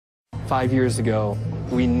5 years ago,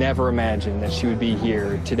 we never imagined that she would be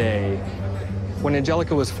here today. When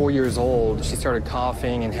Angelica was 4 years old, she started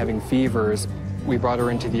coughing and having fevers. We brought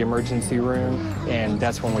her into the emergency room, and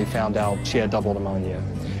that's when we found out she had double pneumonia,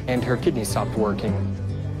 and her kidney stopped working.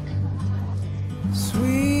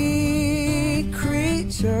 Sweet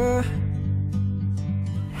creature.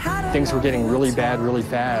 Things were getting really bad really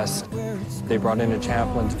fast. They brought in a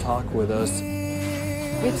chaplain to talk with us.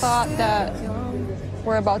 We thought that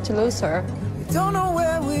we're about to lose her. Don't know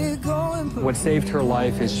where we're going. What saved her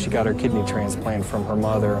life is she got her kidney transplant from her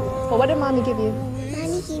mother. Well, what did Mommy give you?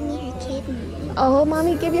 Mommy gave me her kidney. Oh,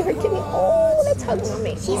 Mommy gave you her kidney. Oh, that's hug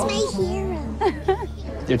Mommy. She's my hero.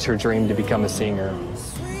 It's her dream to become a singer.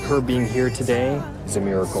 Her being here today is a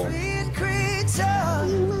miracle.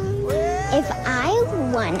 If I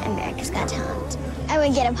won America's Got Talent, I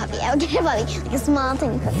would get a puppy. I would get a puppy, like a small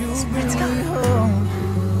tiny puppy. Let's go.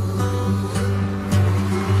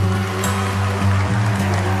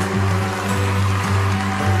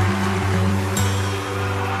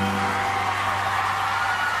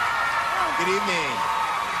 Good evening.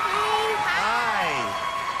 Hi.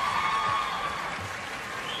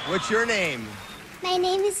 What's your name? My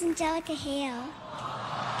name is Angelica Hale.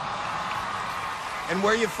 And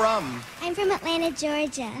where are you from? I'm from Atlanta,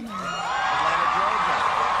 Georgia. Atlanta, Georgia.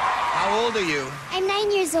 How old are you? I'm 9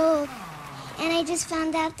 years old, and I just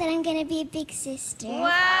found out that I'm gonna be a big sister. Wow!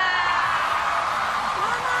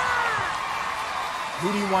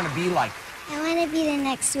 Who do you want to be like? I want to be the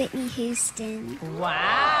next Whitney Houston. Wow!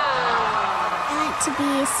 I want to be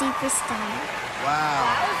a superstar.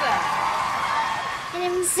 Wow. And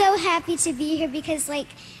I'm so happy to be here because, like,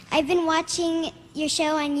 I've been watching your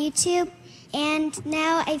show on YouTube, and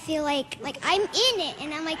now I feel like I'm in it,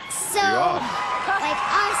 and I'm, like, so, like,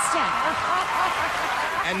 awestruck.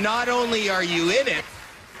 And not only are you in it,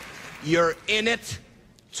 you're in it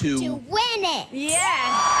To win it. Yes!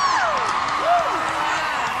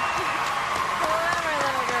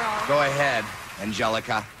 Go ahead,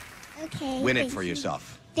 Angelica. Okay. Win it thank for you.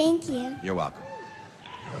 yourself. Thank you. You're welcome.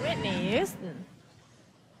 Whitney Houston.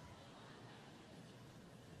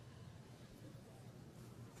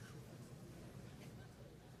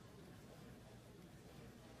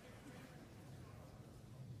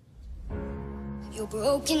 You're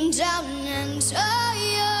broken down and tired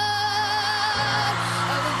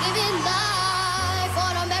of living life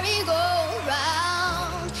on a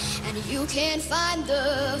merry-go-round, and you can't find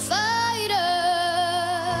the fighter.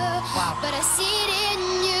 Wow. But I see it in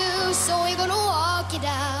you, so we're gonna walk it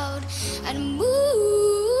out and move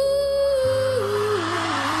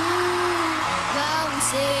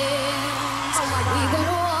mountains. We're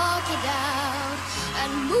gonna walk it out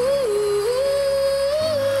and move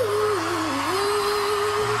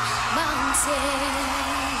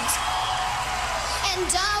mountains.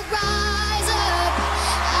 And I'll rise up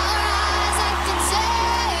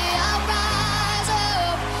today. I'll rise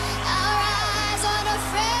up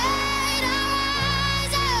unafraid. I'll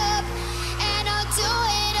rise up and I'll do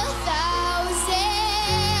it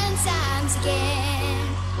 1,000 times again.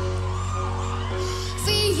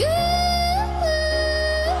 For you,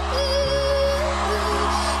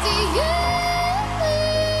 for you,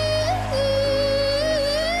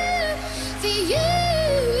 for you.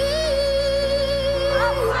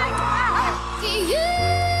 Oh my God! For you.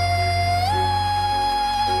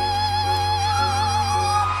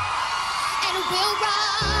 And we'll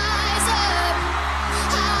rise up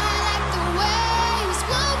high like the waves.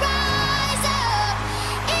 We'll rise up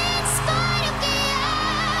in spite of the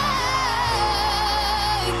eye,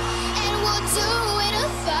 and we'll do it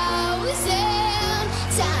 1,000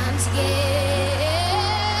 times again.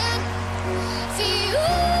 For you,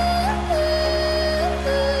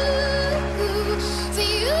 for you, for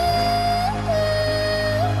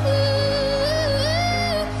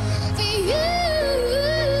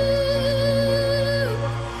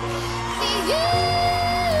you,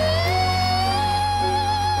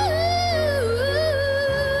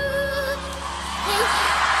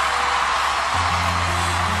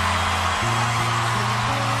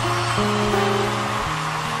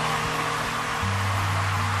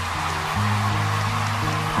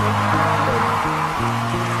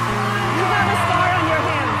 You have a star on your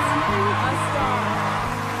hands. A star.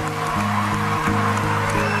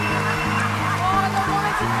 Oh, I don't want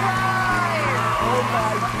to cry. Oh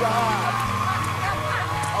my God.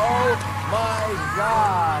 Oh my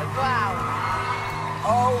God. Wow.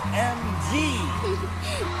 OMG.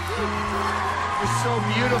 You're so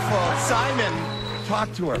beautiful. Simon, talk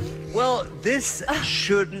to her. Well, this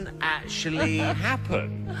shouldn't actually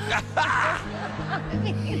happen.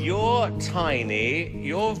 You're tiny,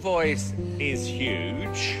 your voice is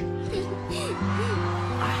huge,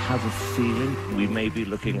 have a feeling we may be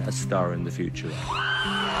looking at a star in the future. Thank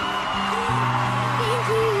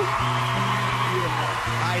you.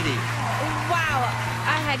 Heidi. Wow,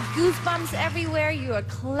 I had goosebumps everywhere. You're a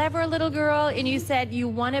clever little girl, and you said you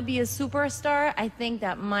want to be a superstar. I think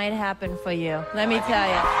that might happen for you. Let me tell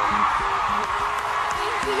you.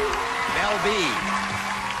 Mel B.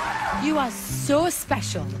 You are so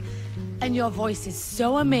special, and your voice is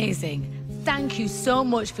so amazing. Thank you so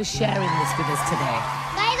much for sharing this with us today.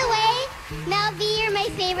 By the way, Mel B, you're my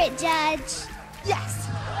favorite judge. Yes.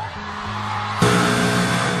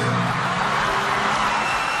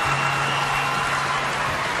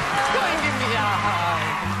 Go and give me a hug.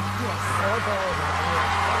 You're so good.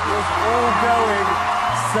 It's all going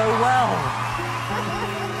so well.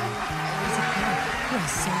 You're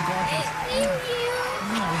so good. Thank you.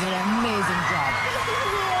 You did an amazing job.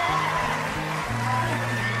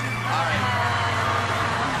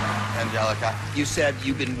 Angelica, you said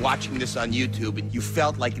you've been watching this on YouTube and you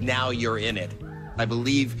felt like now you're in it. I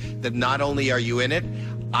believe that not only are you in it,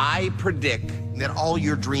 I predict that all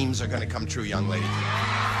your dreams are going to come true, young lady.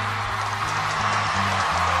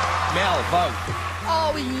 Mel, vote.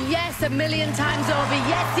 Oh, yes, 1,000,000 times over.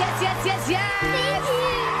 Yes, yes, yes, yes, yes. Thank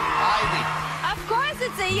you. Ivy. Of course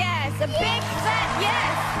it's a yes, a big fat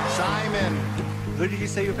yes. Simon. Who did you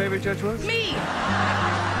say your favorite judge was? Me.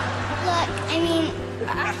 Look, I mean,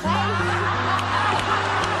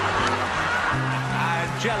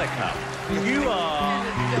 Angelica, you are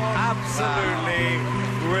absolutely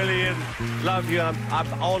brilliant. Love you.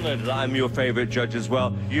 I'm honored that I'm your favorite judge as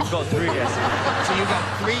well. You've got 3 yeses. So you got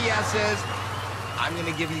 3 yeses. I'm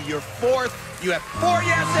going to give you your 4th. You have 4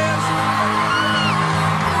 yeses.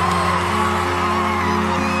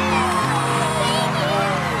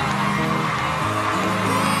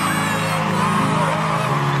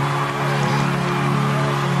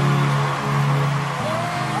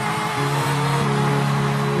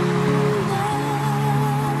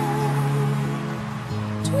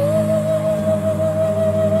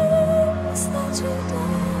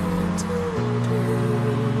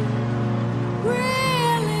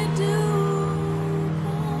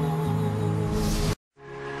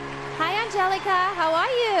 Angelica, how are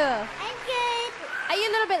you? I'm good. Are you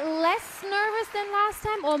a little bit less nervous than last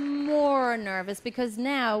time or more nervous? Because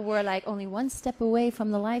now we're like only one step away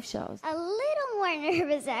from the live shows. A little more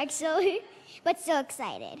nervous, actually, but so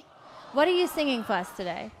excited. What are you singing for us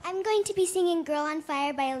today? I'm going to be singing Girl on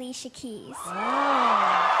Fire by Alicia Keys. A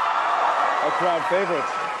crowd favorite.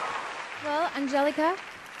 Well, Angelica,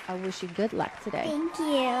 I wish you good luck today. Thank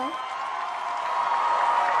you.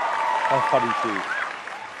 How funny too.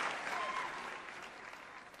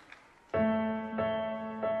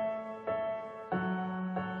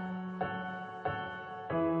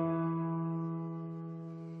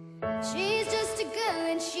 She's just a girl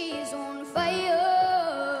and she's on fire.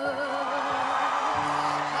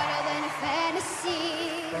 Hotter than a fantasy,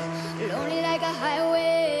 lonely like a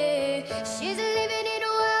highway. She's living in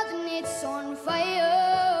a world and it's on fire.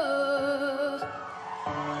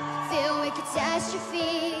 Filled with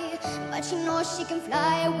catastrophe, but she knows she can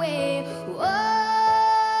fly away. Whoa,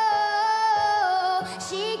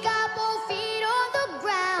 she got both feet on the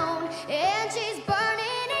ground and she's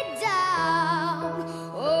burning it down.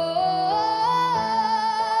 Oh,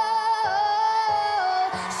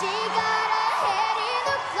 she got her head in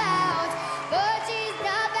the clouds, but she's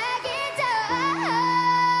not backing down.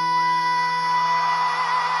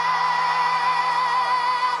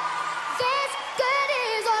 This girl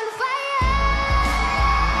is on fire.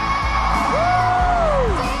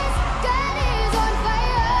 This girl is on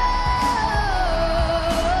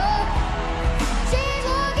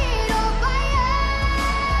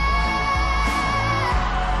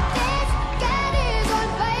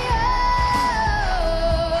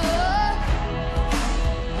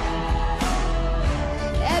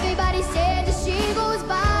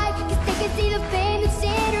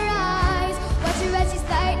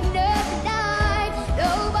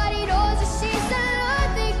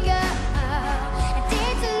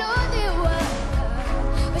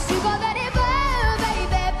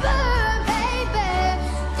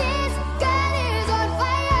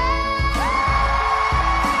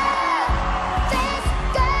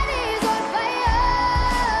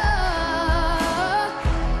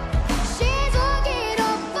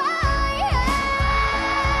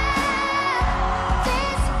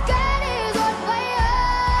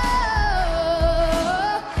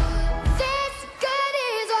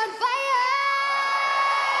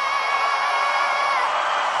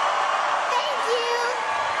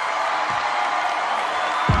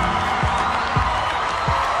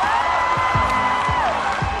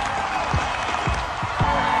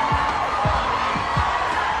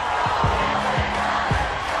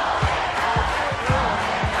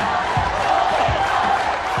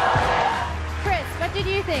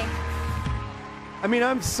mean,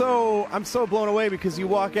 I'm so blown away because you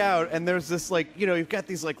walk out and there's this, like, you know, you've got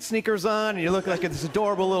these, like, sneakers on and you look like this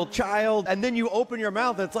adorable little child, and then you open your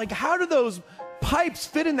mouth and it's like, how do those pipes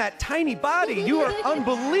fit in that tiny body? You are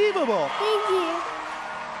unbelievable. Thank you.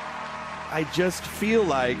 I just feel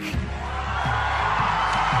like...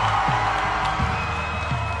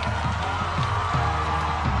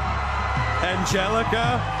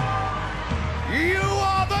 Angelica, you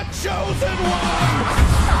are the chosen one!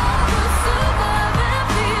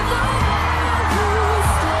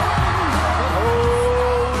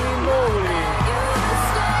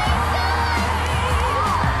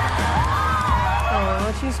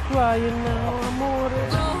 She's crying now, amore.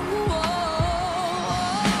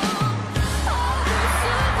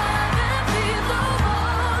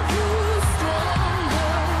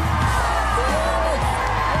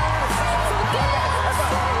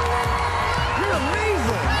 You're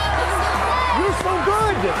amazing! You're so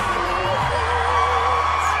good!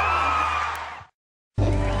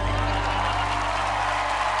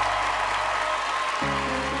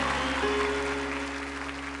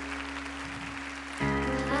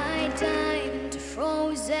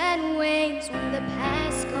 Frozen waves when the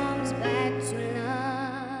past comes back to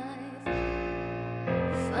life.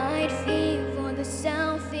 Fight fear for the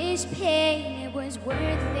selfish pain, it was worth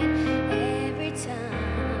it every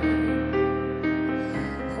time.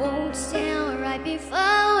 Hold still right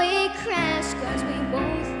before we crash, cause we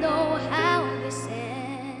both know how this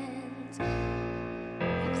ends. The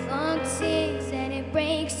clock ticks and it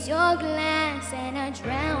breaks your glass, and I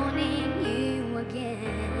drown in you again.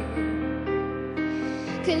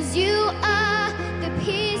 Cause you are the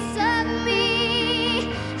piece of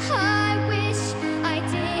me I wish I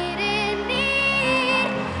didn't need.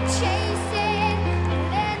 Chasing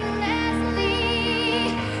relentlessly,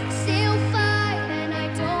 still fight and I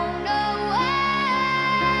don't know why.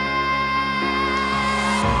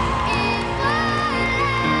 If our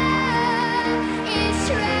love is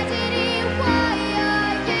tragedy, why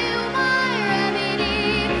are you my remedy?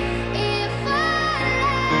 If our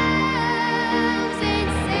love's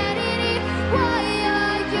insanity, why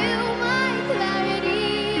are you my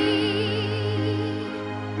clarity?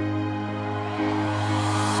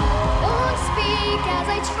 Don't speak as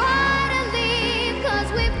I try to leave, cause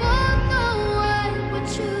we both know what we'll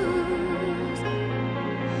choose.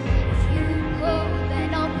 If you pull, then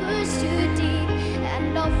I'll push too deep,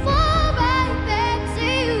 and I'll fall right back to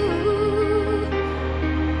you.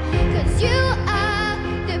 Cause you are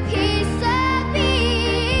the piece of me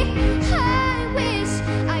I wish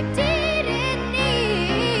I didn't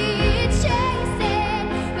need. Chasing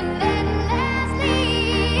relentlessly,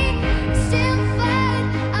 still fight,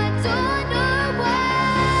 I don't know why.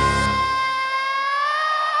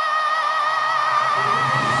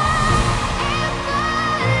 If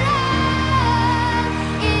our love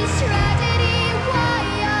is tragedy, why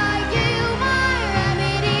are you my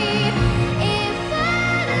remedy? If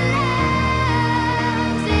our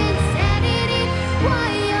love's insanity,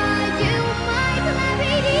 why are you my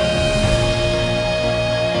clarity?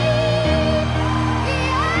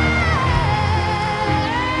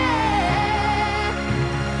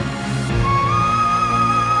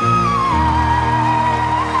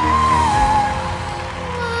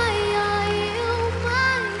 Why are you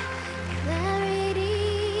my clarity?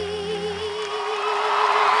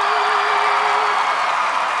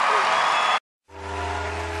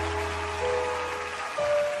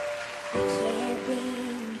 I can't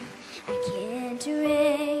win, I can't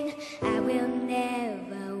reign. I will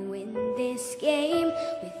never win this game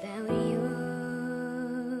without you.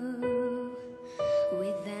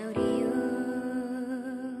 Without you,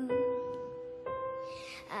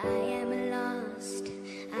 I am lost,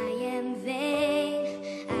 I am vain.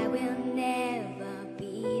 I will never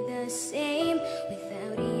be the same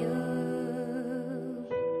without you.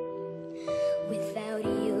 Without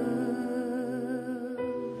you,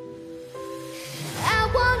 I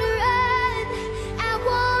wanna run, I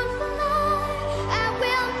won't fly. I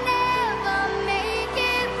will never make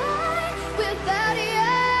it right without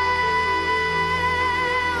you.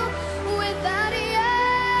 Without you,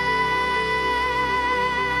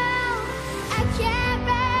 I can't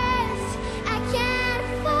rest, I can't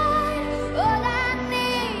fight. All I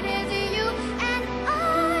need is you.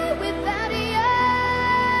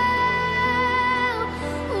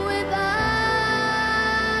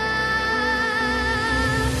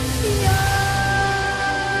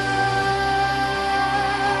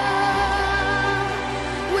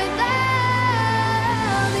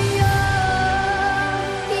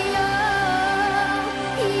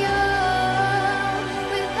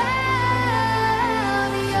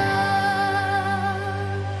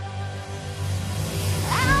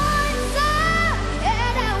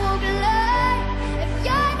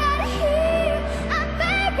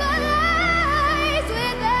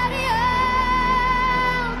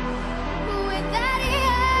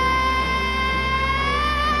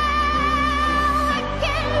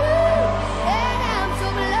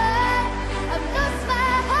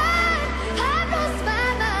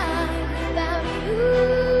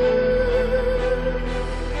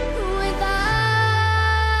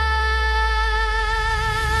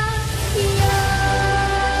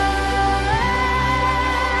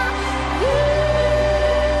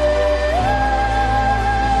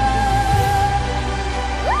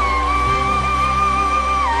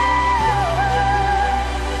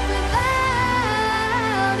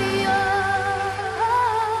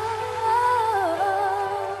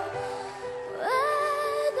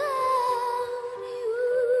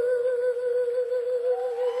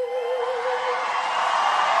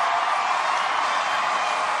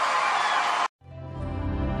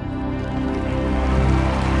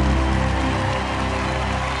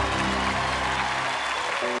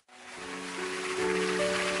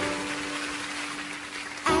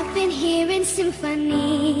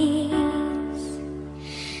 symphonies.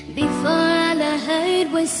 Before all I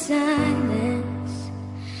heard was silence,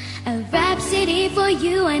 a rhapsody for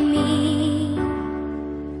you and me.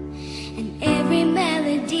 And every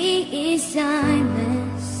melody is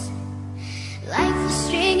timeless. Life was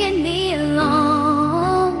stringing me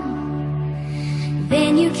along.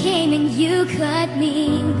 Then you came and you cut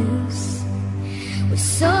me loose, with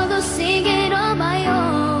solo singing on my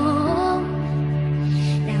own.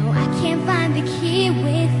 Now I can't find the key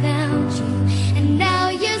without you, and now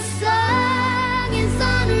your song is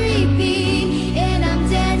on repeat, and I'm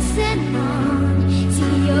dancing on to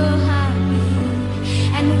your heartbeat.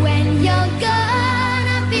 And when you're gone,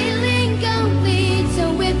 I'm feeling complete.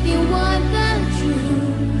 So if you want the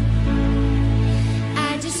truth,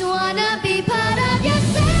 I just wanna be part of your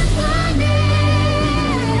symphony.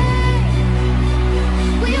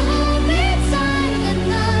 Will you hold me tight and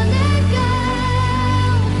not let go?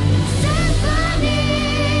 Symphony,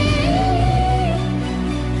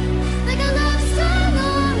 like a love song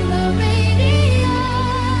on the radio.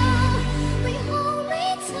 Will you hold me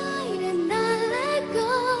tight and not let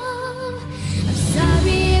go? I'm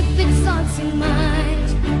sorry if it's all too much.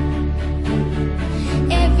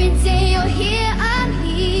 Every day you're here, I'm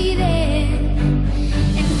heated,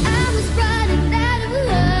 and I was running out of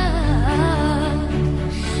love.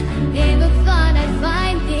 I never thought I'd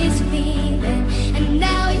find this feeling, and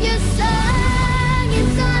now your song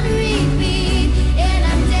is on repeat, and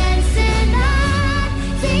I'm dancing on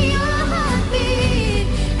to your heartbeat.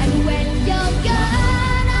 And when you're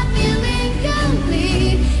gone, I'm feeling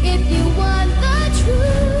complete. If you want the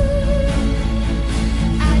truth,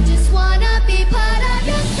 I just wanna be part of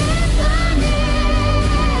your symphony.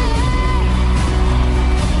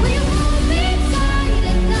 Will you hold me tight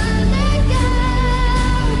and not let go?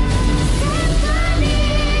 Symphony,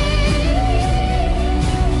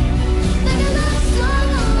 like a love song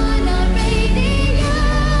on the radio.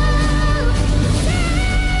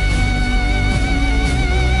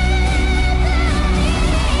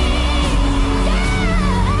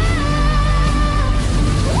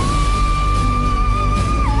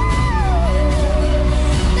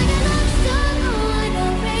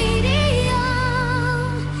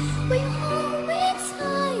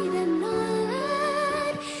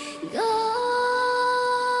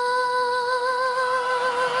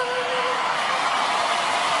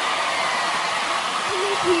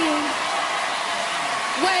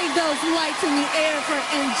 Wave those lights in the air for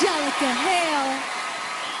Angelica Hale.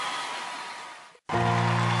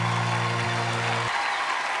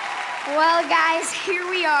 Well, guys, here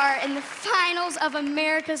we are in the finals of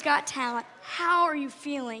America's Got Talent. How are you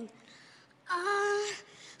feeling?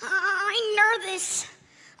 I'm nervous.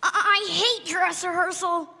 I hate dress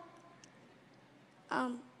rehearsal.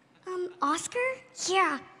 Oscar?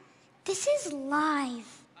 Yeah, this is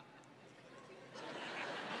live.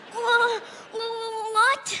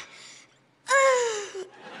 What?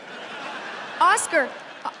 Oscar,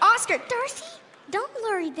 Darcy, don't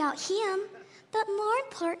worry about him. But more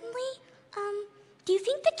importantly, do you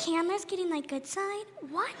think the camera's getting my good side?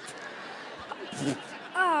 What?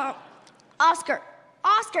 Oscar,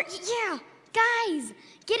 yeah, guys,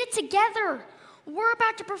 get it together. We're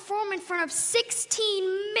about to perform in front of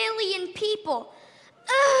 16 million people.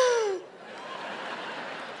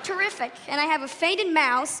 Terrific. And I have a faded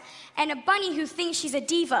mouse and a bunny who thinks she's a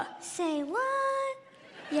diva. Say what?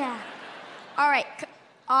 Yeah. All right,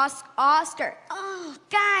 Oscar. Oh,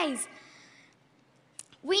 guys.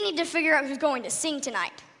 We need to figure out who's going to sing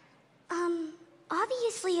tonight.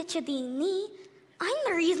 Obviously it should be me. I'm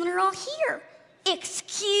the reason we're all here.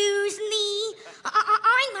 Excuse me?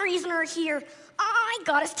 I'm the reason we're here. I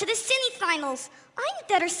got us to the semifinals. I'm the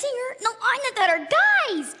better singer. No, I'm the better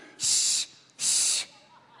guys. Shh.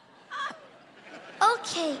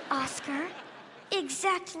 Okay, Oscar.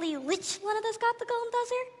 Exactly which one of us got the golden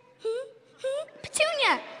buzzer?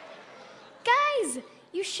 Petunia. Guys,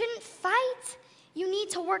 you shouldn't fight. You need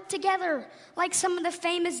to work together, like some of the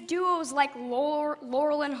famous duos like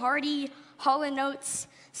Laurel and Hardy, Hall & Oates,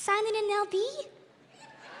 Silent and LB.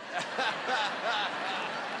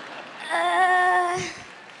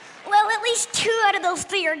 Well, at least 2 out of those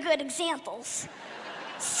 3 are good examples.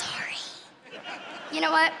 Sorry. You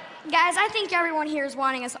know what? Guys, I think everyone here is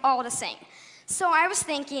wanting us all to sing. So I was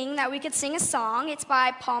thinking that we could sing a song. It's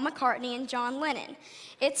by Paul McCartney and John Lennon.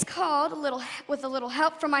 It's called With a Little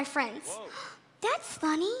Help from My Friends. Whoa. That's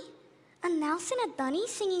funny. A mouse and a bunny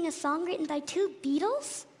singing a song written by 2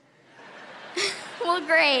 Beatles? Well,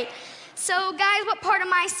 great. So, guys, what part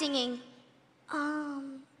am I singing?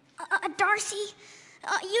 Darcy,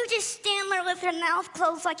 you just stand there with your mouth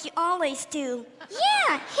closed like you always do.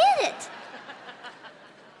 Yeah, hit it.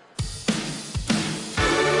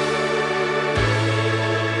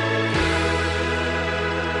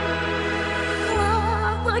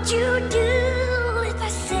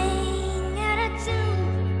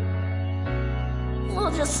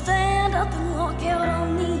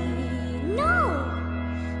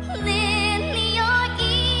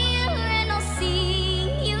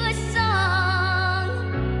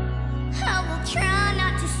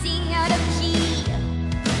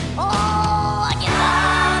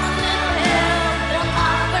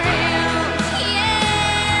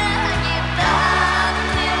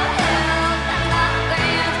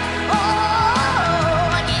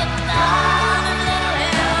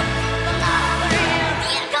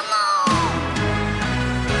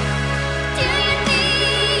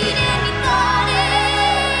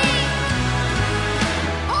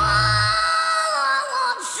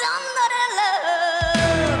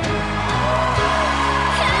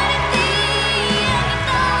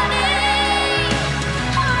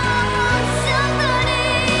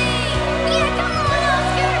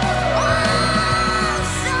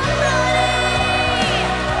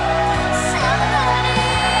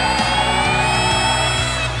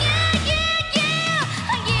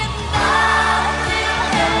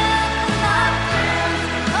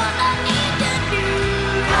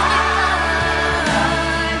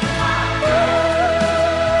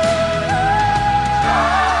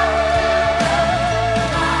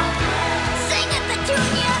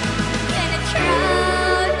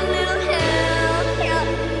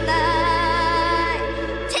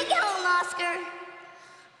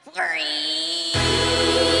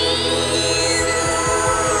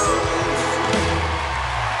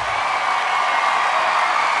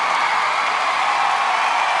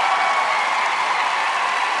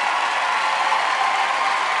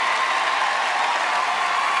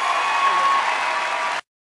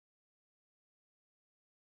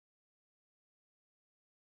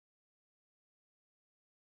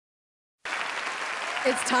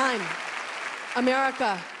 It's time.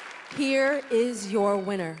 America, here is your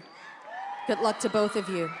winner. Good luck to both of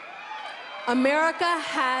you. America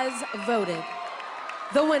has voted.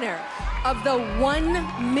 The winner of the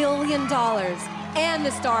 $1 million and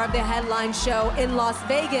the star of the headline show in Las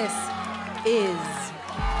Vegas is...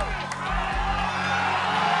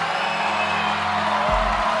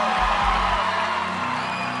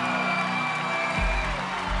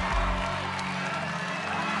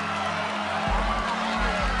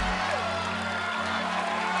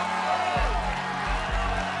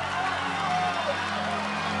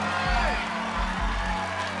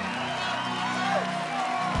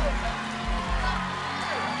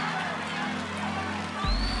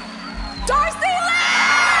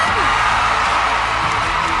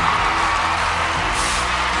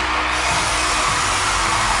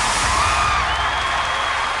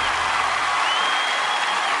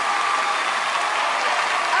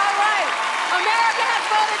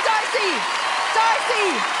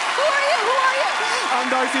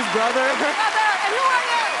 Brother. Brother, and who are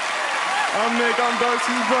you? I'm Nick, I'm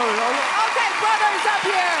Darcy's brother. Okay, brothers up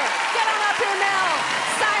here. Get on up here now.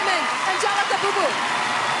 Simon, Angelica Boo-Boo.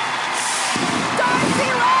 Darcy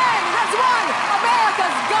Lynn has won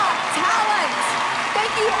America's Got Talent.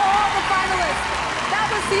 Thank you all the finalists. That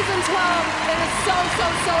was season 12. It is so, so,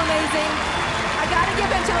 so amazing. I gotta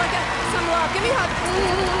give Angelica some love. Give me a hug. You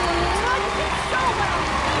did so well. You did so well.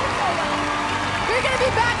 We're gonna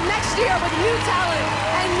be back next year with new talent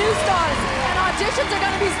and new stars, and auditions are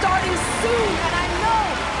gonna be starting soon, and I know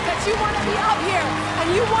that you wanna be up here, and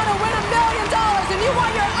you wanna win $1 million, and you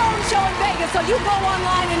want your own show in Vegas, so you go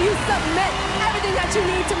online and you submit everything that you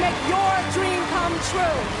need to make your dream come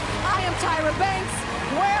true. I am Tyra Banks.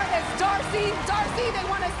 Where is Darcy? Darcy, they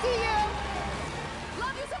wanna see you.